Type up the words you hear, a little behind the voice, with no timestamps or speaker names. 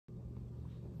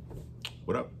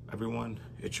What up, everyone?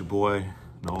 It's your boy,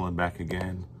 Nolan, back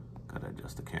again. Gotta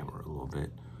adjust the camera a little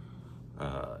bit.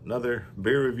 Another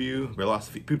beer review.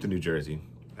 Philosophy. Peep to New Jersey,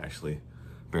 actually.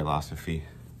 Philosophy.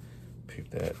 Peep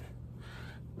that.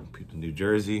 Peep to New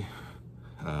Jersey.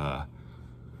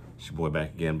 It's your boy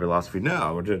back again, Philosophy.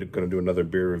 Now, we're just gonna do another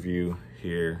beer review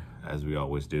here, as we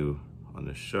always do on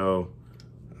the show.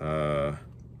 The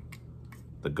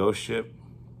Ghost Ship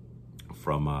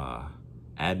from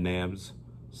Adnams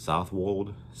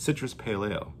Southwold Citrus Pale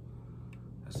Ale.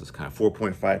 That's just kind of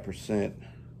 4.5%.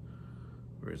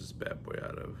 Where is this bad boy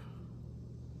out of?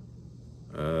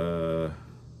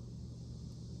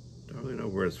 Don't really know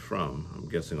where it's from. I'm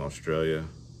guessing Australia.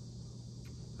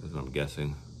 That's what I'm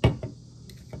guessing. All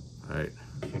right.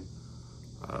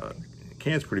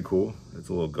 Can's pretty cool. It's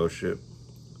a little Ghost Ship.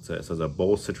 It says a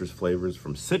bold citrus flavors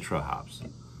from Citra hops.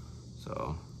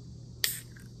 So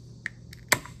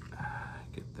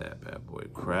get that bad boy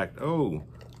cracked. Oh,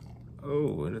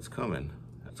 and it's coming.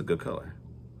 That's a good color.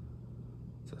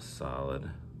 It's a solid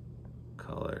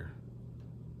color.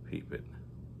 Peep it,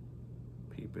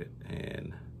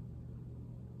 and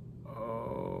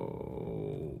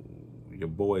oh, your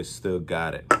boy still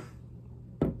got it.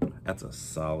 That's a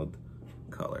solid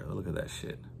color. Look at that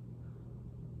shit.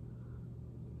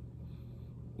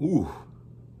 Ooh.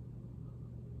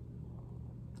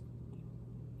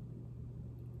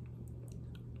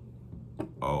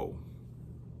 Oh,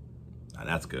 now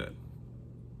that's good.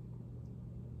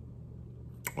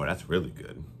 Oh, that's really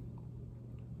good.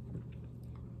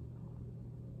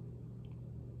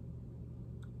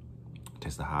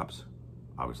 Taste the hops,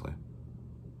 obviously.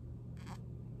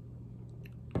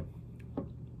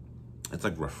 It's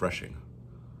like refreshing.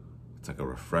 It's like a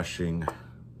refreshing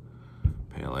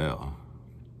pale ale.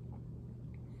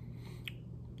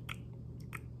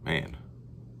 Man,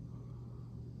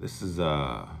 this is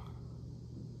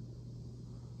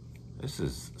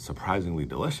surprisingly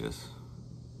delicious.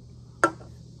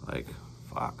 Like,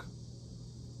 fuck.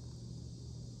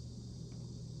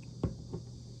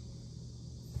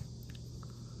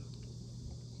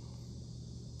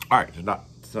 All right, it's not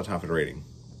time for the rating.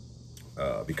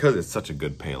 Because it's such a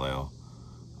good pale ale.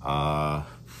 I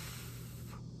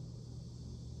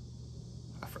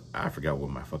forgot what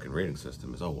my fucking rating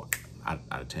system is. Oh, what? Out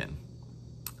of 10.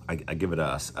 I give it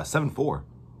a 7.4.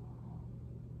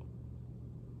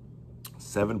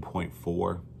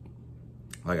 7.4.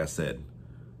 Like I said,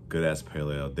 good ass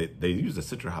pale ale. They use the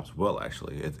citra hops well,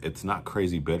 actually. It's not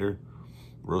crazy bitter,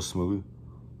 real smooth.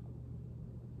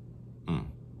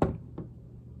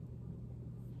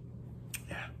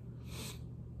 Yeah,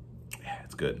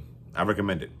 it's good. I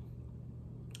recommend it.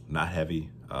 Not heavy,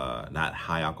 not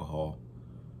high alcohol.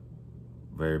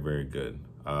 Very, very good.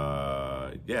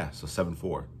 Yeah, so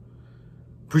 7.4.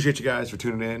 Appreciate you guys for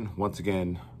tuning in. Once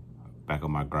again, back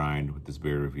on my grind with this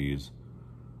beer reviews.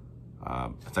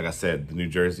 It's like I said, the New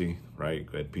Jersey, right?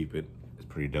 Go ahead, peep it. It's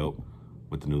pretty dope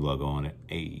with the new logo on it.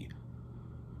 Hey.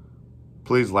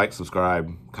 Please like,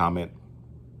 subscribe, comment,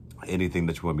 anything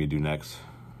that you want me to do next.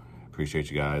 Appreciate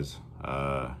you guys.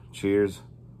 Cheers.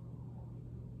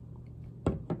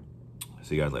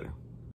 See you guys later.